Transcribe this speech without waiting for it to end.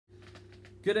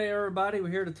Good day, everybody. We're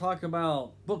here to talk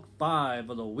about Book 5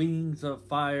 of The Wings of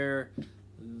Fire.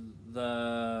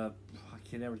 I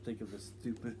can't ever think of the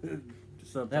stupid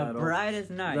subtitle. The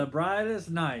Brightest Night. The Brightest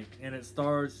Night. And it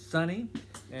stars Sunny.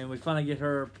 And we finally get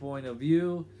her point of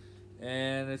view.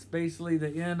 And it's basically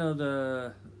the end of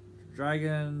the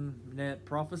Dragon Net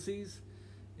prophecies.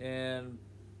 And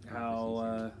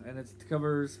how, and it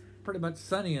covers pretty much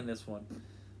Sunny in this one.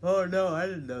 Oh, no, I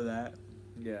didn't know that.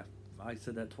 Yeah, I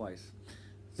said that twice.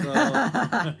 So,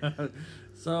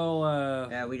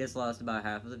 yeah, we just lost about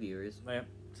half of the viewers. Yeah,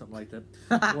 something like that.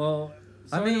 Well,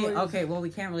 so anyways, okay, well, we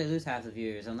can't really lose half the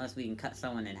viewers unless we can cut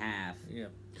someone in half. Yeah.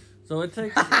 So it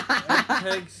takes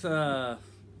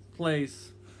place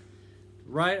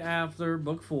right after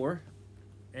Book 4,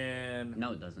 and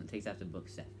no, it doesn't. It takes after Book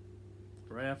 7.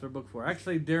 Right after Book 4.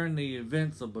 Actually, during the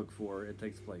events of Book 4, it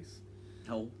takes place.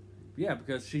 Oh. Yeah,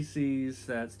 because she sees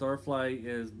that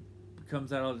Starflight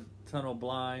comes out of the tunnel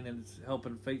blind and is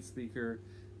helping Fate Speaker,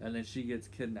 and then she gets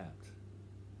kidnapped.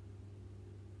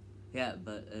 Yeah,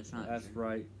 but it's not. That's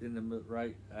right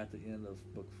right at the end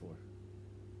of Book 4.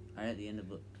 Right at the end of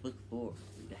Book 4.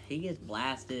 He gets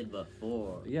blasted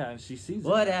before. Yeah, and she sees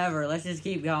Whatever, let's just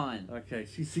keep going. Okay,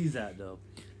 she sees that, though.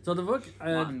 So the book...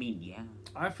 well, I mean, yeah.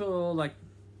 I feel like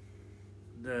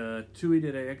the Tui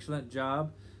did an excellent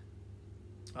job.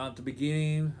 At the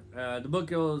beginning, the book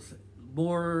goes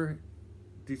more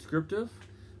descriptive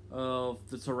of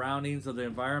the surroundings of the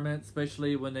environment,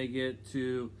 especially when they get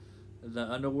to the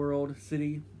underworld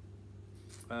city.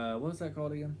 What was that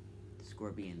called again?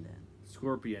 Scorpion Den.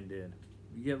 Scorpion Den.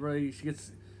 You get ready. She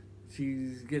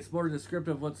gets more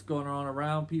descriptive of what's going on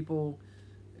around people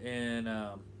and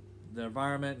the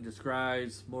environment, and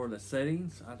describes more of the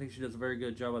settings. I think she does a very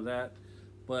good job of that.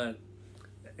 But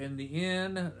at the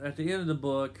end of the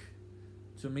book,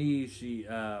 to me,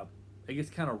 it gets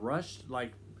kind of rushed.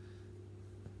 Like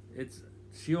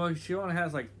she only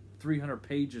has like 300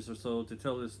 pages or so to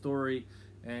tell this story,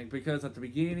 and because at the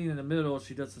beginning and the middle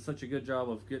she does such a good job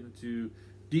of getting to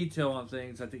detail on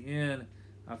things, at the end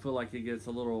I feel like it gets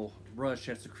a little rushed.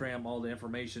 She has to cram all the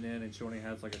information in, and she only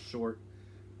has like a short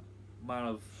amount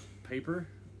of paper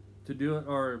to do it,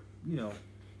 or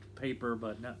paper,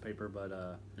 but not paper,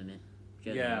 but limit.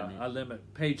 A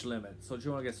page limit. So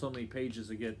you only get so many pages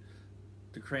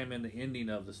to cram in the ending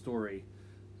of the story.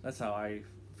 That's how I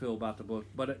feel about the book.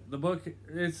 But the book,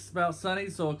 it's about Sunny,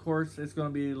 so of course it's going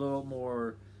to be a little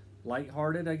more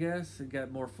lighthearted, I guess. It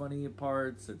got more funny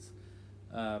parts. It's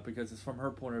because it's from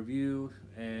her point of view,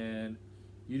 and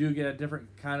you do get a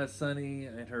different kind of Sunny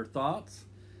and her thoughts,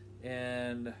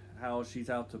 and how she's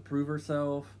out to prove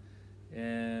herself,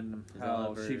 and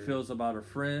how she feels about her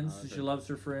friends. She loves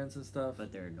her friends and stuff.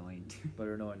 But they're annoying. But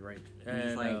they're annoying, right? And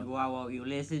he's like, why won't you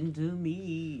listen to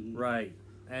me? Right.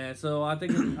 And so I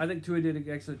think Tui did an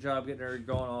excellent job getting her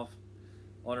going off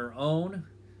on her own,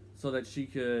 so that she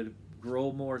could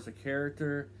grow more as a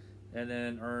character, and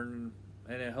then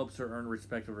it helps her earn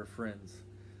respect of her friends.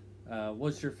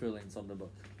 What's your feelings on the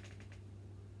book?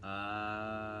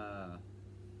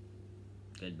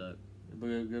 Good book.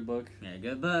 Good book? Yeah,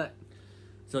 good book.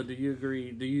 So do you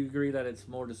agree that it's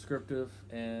more descriptive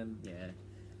and... Yeah,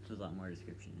 there's a lot more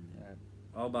description in it.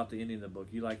 All about the ending of the book.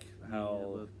 You like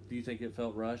how... Do you think it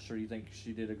felt rushed, or do you think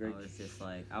she did a great...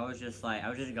 I was just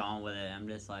going with it. I'm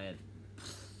just like...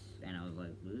 And I was like,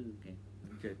 ooh,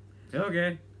 okay.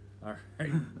 Okay. All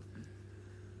right.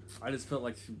 I just felt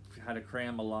like she had to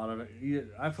cram a lot of it.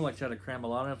 I feel like she had to cram a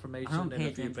lot of information in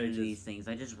a few pages. I don't pay attention to these things.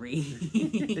 I just read.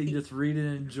 You just read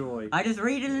and enjoy. I just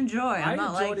read and enjoy.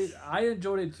 I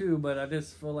enjoyed it too, but I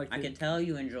just feel like... I can tell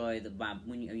you enjoy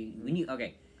when you...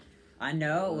 Okay. I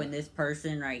know when this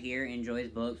person right here enjoys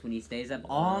books when he stays up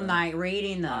all night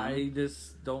reading them. I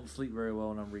just don't sleep very well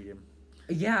when I'm reading.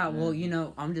 Yeah, well,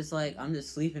 I'm just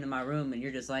sleeping in my room, and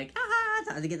you're just like,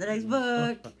 time to get the next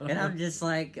book. And I'm just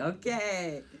like,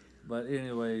 okay. But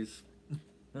anyways,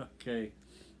 okay.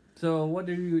 So what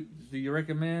do you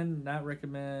recommend, not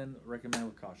recommend, recommend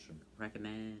with caution?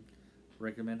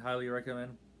 Recommend, highly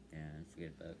recommend? Yeah, it's a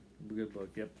good book. Good book,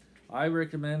 yep. I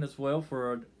recommend as well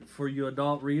for you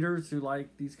adult readers who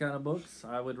like these kind of books.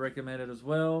 I would recommend it as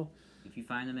well. If you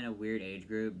find them in a weird age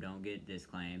group, don't get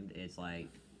disclaimed. It's like...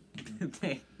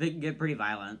 they can get pretty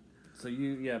violent. So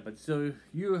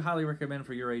you highly recommend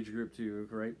for your age group too,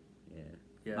 right?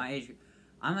 Yeah. My age group.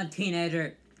 I'm a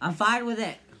teenager. I'm fine with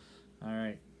it. All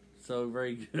right. So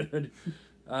very good.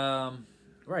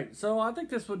 Right. So I think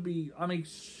this would be... I mean,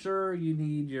 sure, you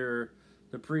need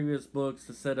the previous books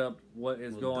to set up what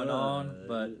is going on,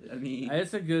 but I mean,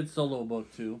 it's a good solo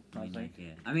book too. I think.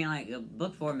 Yeah. I mean, like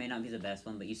book 4 may not be the best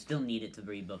one, but you still need it to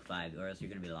read book 5, or else you're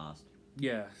gonna be lost.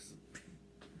 Yes.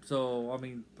 So, I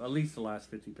mean, at least the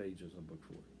last 50 pages of book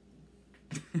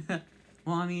 4.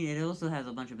 Well, I mean, it also has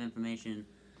a bunch of information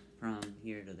from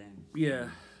here to there. Yeah.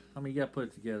 I mean, you gotta put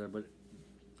it together, but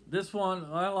this one,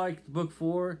 I like book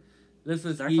 4. This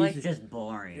is Starflight's easy. just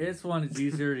boring. This one is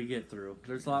easier to get through.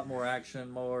 There's a lot more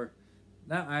action,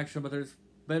 not action, but there's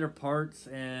better parts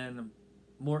and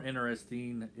more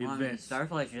interesting events. I mean,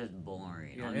 Starflight's just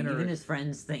boring. Yeah, I mean, even his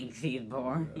friends think he's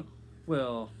boring. Yeah.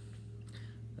 Well,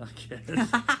 I guess.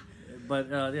 But,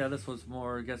 yeah, this was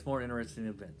more interesting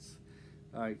events.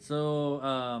 Alright, so,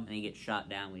 and he gets shot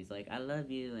down when he's like, I love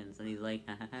you, and so he's like,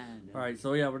 ha ha ha. No. Alright,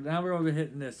 so yeah, now we're going to be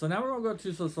hitting this. So now we're going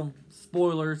to go to some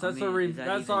spoilers. That's our review.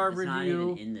 It's not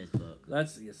even in this book.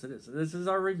 Yes, it is. This is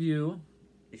our review.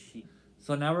 Is she?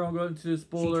 So now we're going to go into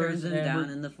spoilers. She turns him down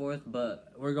in the 4th book.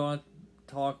 We're going to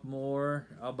talk more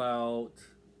about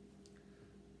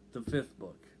the 5th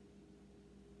book.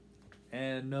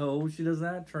 And no, she does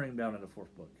not turn him down in the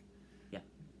 4th book. Yeah.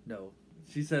 No.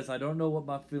 She says, I don't know what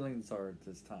my feelings are at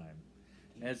this time.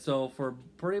 And so for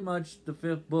pretty much the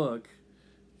 5th book,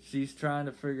 she's trying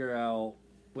to figure out,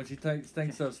 when she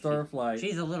thinks of Starflight,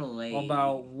 she's a little late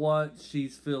about what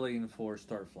she's feeling for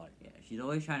Starflight. Yeah, she's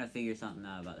always trying to figure something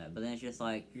out about that. But then it's just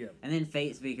like, yeah. And then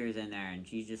Fate Speaker's in there, and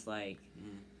she's just like,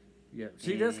 yeah,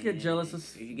 she does get jealous of.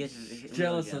 She gets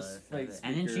jealous of Fate Speaker.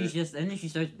 And then she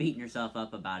starts beating herself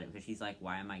up about it because she's like,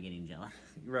 why am I getting jealous?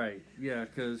 Right. Yeah,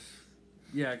 because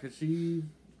she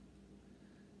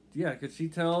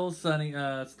tells Sunny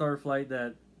Starflight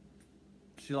that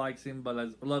she likes him,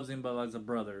 loves him, but as a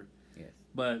brother. Yes.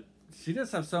 But she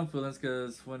does have some feelings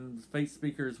because when Fate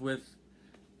Speaker is with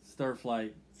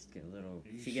Starflight,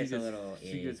 she gets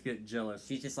just get jealous.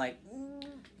 She's just like.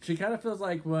 She kind of feels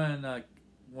like when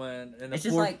in the it's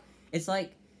just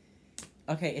like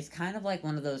okay, it's kind of like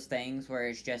one of those things where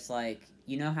it's just like,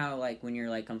 you know how like when you're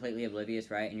like completely oblivious,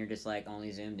 right, and you're just like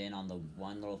only zoomed in on the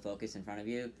one little focus in front of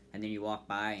you, and then you walk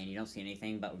by and you don't see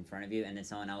anything but in front of you, and then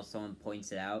someone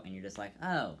points it out and you're just like,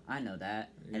 oh, I know that.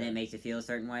 Yeah. And then it makes you feel a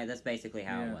certain way. That's basically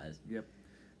how it was. Yep.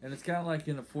 And it's kind of like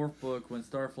in the 4th book when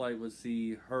Starflight would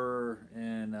see her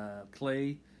and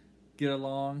Clay get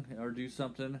along or do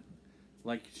something.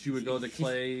 Like she would go to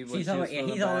Clay. He's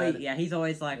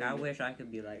always like, I wish I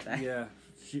could be like that. Yeah,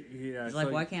 He's like,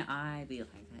 why can't I be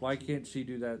like that? Why can't she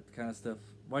do that kind of stuff?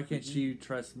 Why can't she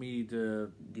trust me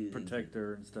to protect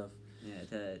her and stuff?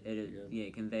 Yeah,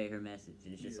 convey her message.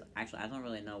 And it's just actually, I don't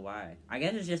really know why. I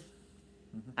guess it's just.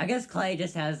 I guess Clay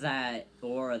just has that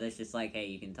aura that's just like, hey,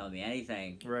 you can tell me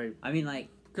anything. Right. I mean, like,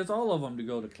 because all of them do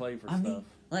go to Clay for stuff. Mean,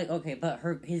 like, okay, but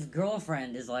his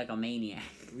girlfriend is like a maniac.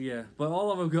 Yeah, but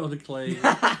all of them go to Clay.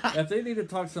 If they need to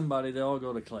talk to somebody, they all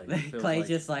go to Clay. Clay's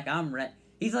just like, I'm ready.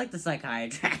 He's like the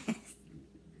psychiatrist.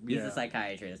 He's the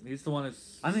psychiatrist. He's the one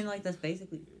that's... I mean, like, that's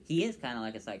basically... He is kind of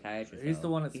like a psychiatrist, He's the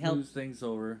one that smooths things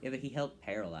over. Yeah, but he helped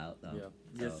Peril out, though. Yeah.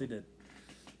 So. Yes, he did.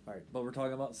 Alright, but we're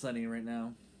talking about Sunny right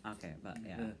now. Okay, but,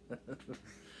 yeah.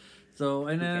 So,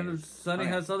 and then Sunny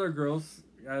has other girls,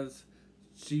 as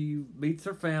she meets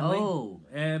her family. Oh!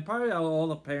 And probably all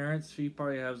the parents, she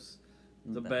probably has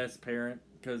the best parent,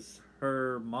 because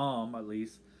her mom, at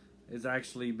least, has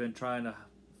actually been trying to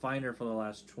find her for the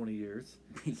last 20 years.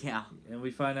 Yeah. And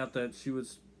we find out that she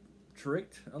was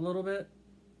tricked a little bit.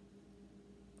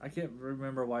 I can't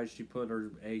remember why she put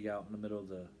her egg out in the middle of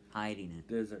the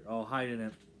desert. Oh, hiding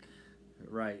it.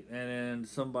 Right. And then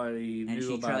somebody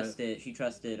knew about it. She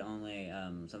trusted only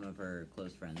some of her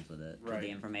close friends with it. Right. With the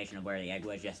information of where the egg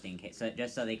was, just in case,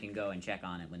 just so they can go and check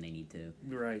on it when they need to.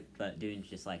 Right. But Dune's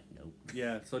just like, nope.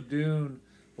 Yeah. So Dune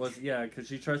was because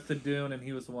she trusted Dune, and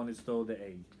he was the one who stole the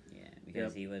egg. Yeah,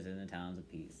 because he was in the Towns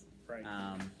of Peace. Right.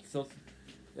 So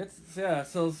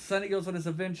Sunny goes on this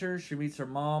adventure. She meets her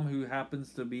mom, who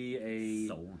happens to be a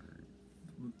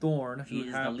Thorn.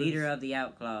 She's the leader of the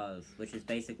Outlaws, which is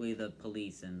basically the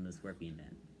police in the Scorpion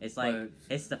Den. It's like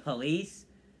it's the police,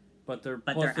 but they're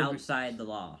outside the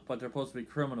law. But they're supposed to be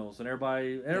criminals, and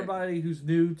everybody who's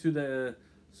new to the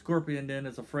Scorpion Den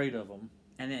is afraid of them.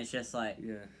 And then it's just like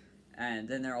and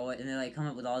then they like come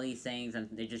up with all these things, and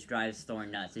they just drive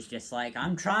Thorn nuts. It's just like,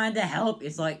 I'm trying to help.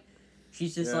 It's like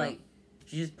she's just like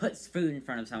she just puts food in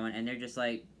front of someone, and they're just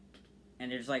like. And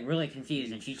they're just, like, really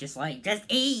confused, and she's just like, just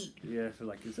eat! Yeah, she's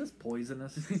like, is this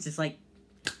poisonous? It's just like...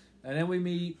 And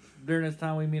then during this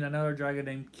time, we meet another dragon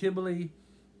named Kibbley,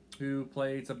 who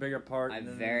plays a bigger part. I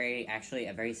very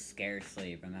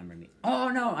scarcely remember me. Oh,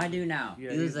 no, I do now.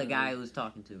 Yeah, he was the guy who was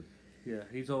talking to. Yeah,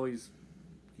 he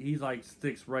like,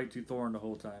 sticks right to Thorn the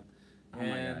whole time. Oh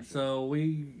my gosh. So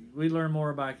we learn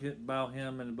more about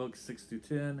him in books 6 through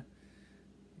 10.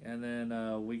 And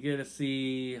then we get to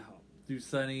see...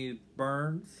 Sunny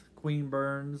burns Queen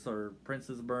Burns or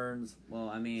Princess Burns' Well,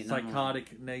 I mean,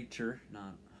 psychotic nature.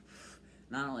 Not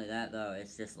only that though,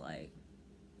 it's just like,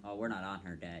 oh, we're not on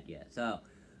her dad yet. So,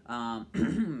 I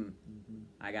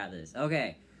got this.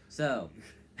 Okay, so,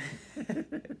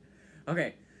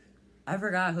 okay, I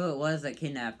forgot who it was that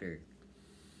kidnapped her.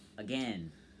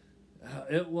 Again.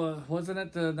 Wasn't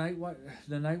it the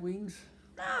Nightwings?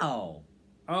 No.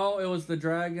 Oh, it was the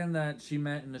dragon that she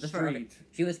met in the street.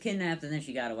 She was kidnapped and then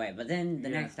she got away. But then the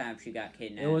next time she got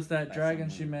kidnapped. It was that dragon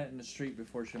she met in the street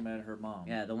before she met her mom.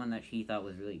 Yeah, the one that she thought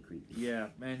was really creepy. Yeah,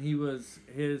 man, he was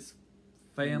his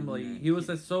family. He was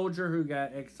a soldier who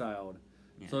got exiled.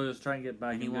 Yeah. So he was trying to get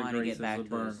back. And he wanted to get back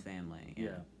to his family.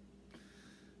 Yeah.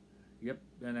 Yep,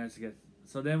 and that's good.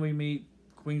 So then we meet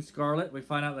Queen Scarlet. We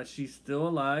find out that she's still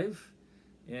alive,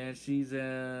 and she's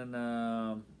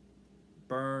in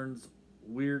Burns'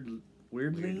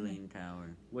 Weirdling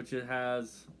Tower, which it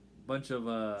has a bunch of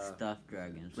stuffed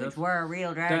dragons, which were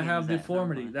real dragons that have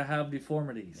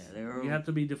deformities. Yeah, you have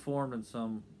to be deformed in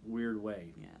some weird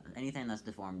way. Yeah, anything that's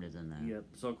deformed is in there. Yep.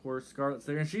 So of course Scarlet's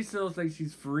there, and she still thinks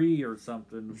she's free or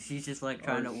something. She's just like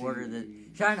trying to order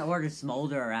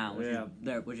Smolder around, which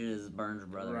is Burns'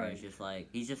 brother. Right.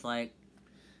 He's just like,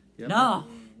 yep. No.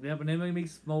 Yep. And then we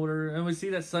meet Smolder, and we see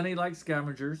that Sunny likes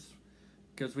scavengers.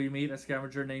 Because we meet a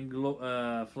scavenger named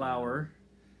Flower,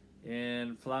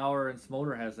 and Flower and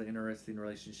Smolder has an interesting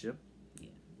relationship. Yeah.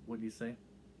 What do you say?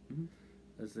 Mm-hmm.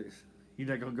 You're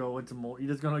not gonna go into more. You're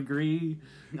just gonna agree.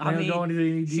 You're I not mean, go into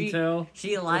any detail.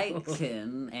 She likes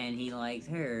him, and he likes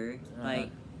her. Like,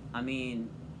 I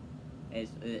mean,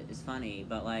 it's funny,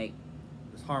 but like,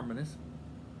 it's harmonious.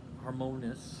 Yeah,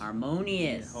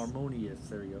 harmonious.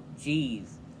 There you go.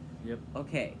 Jeez. Yep.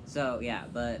 Okay, so yeah,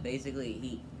 but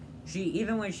basically she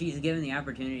even when she's given the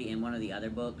opportunity in one of the other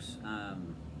books,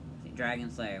 Dragon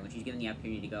Slayer, when she's given the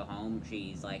opportunity to go home,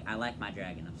 she's like, I like my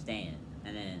dragon, I'm staying.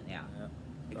 And then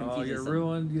Oh, you just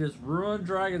ruined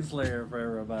Dragon Slayer for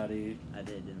everybody. I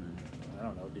did, didn't I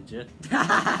don't know, did you?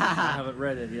 I haven't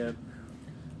read it yet.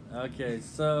 Okay,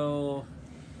 so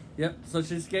so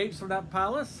she escapes from that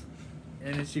palace,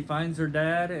 and then she finds her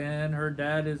dad, and her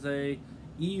dad is a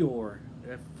Eeyore.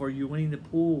 For you Winnie the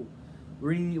Pooh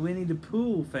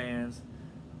fans,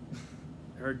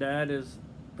 her dad is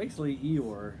basically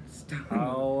Eeyore.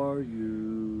 How are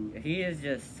you? He is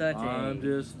just I'm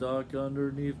just stuck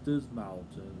underneath this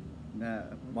mountain. No.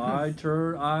 My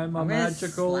turn. I'm a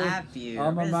magical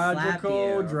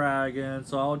dragon,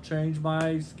 so I'll change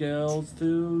my scales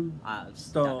to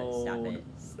stone. Stop it.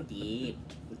 Stupid.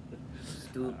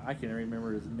 I can't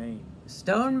remember his name.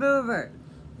 Stone Mover.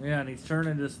 Yeah, and he's turned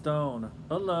into stone.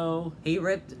 Hello. He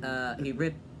ripped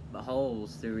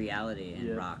holes through reality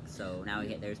and rocks, so now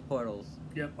there's portals.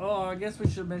 Yep. Oh, I guess we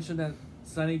should mention that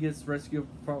Sunny gets rescued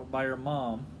by her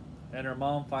mom, and her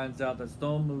mom finds out that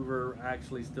Stone Mover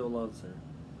actually still loves her.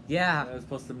 Yeah. I was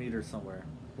supposed to meet her somewhere.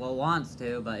 Well, wants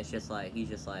to, but it's just like, he's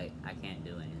just like, I can't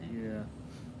do anything.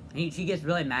 Yeah. She gets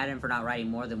really mad at him for not writing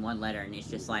more than one letter, and it's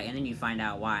just like, and then you find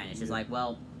out why, and it's just like,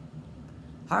 well,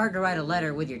 hard to write a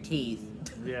letter with your teeth.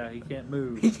 Yeah, he can't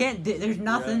move. He can't. There's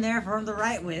nothing there for him to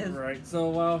write with. Right. So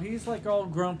while he's like all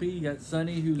grumpy, you got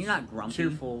Sunny who's not grumpy.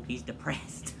 Cheerful. He's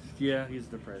depressed. Yeah, he's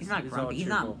depressed. He's not grumpy. He's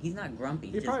not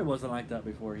grumpy. He probably wasn't like that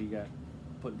before he got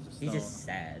put into stone. He's just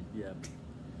sad. Yeah.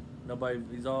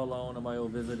 He's all alone. Nobody will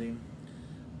visit him.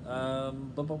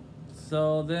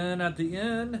 So then at the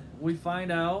end, we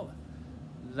find out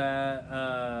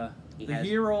that the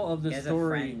hero of the story. He has a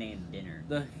friend named Dinner.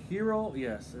 The hero,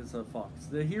 yes, it's a fox.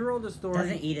 The hero of the story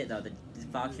doesn't eat it though. The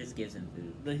fox just gives him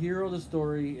food. The hero of the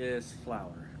story is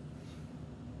Flower.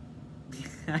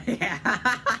 Yeah,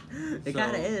 it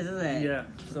kind of is, isn't it? Yeah.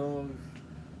 So,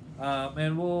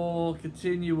 and we'll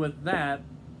continue with that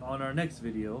on our next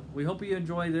video. We hope you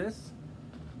enjoy this.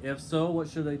 If so, what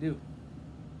should they do?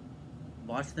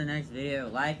 Watch the next video,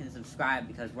 like and subscribe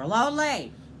because we're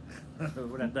lonely.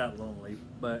 We're not that lonely,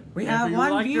 but we have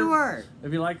one viewer.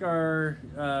 If you like our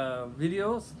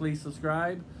videos, please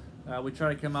subscribe. We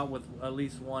try to come out with at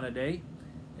least one a day,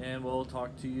 and we'll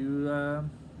talk to you,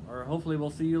 or hopefully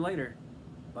we'll see you later.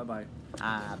 Bye-bye.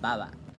 Bye-bye.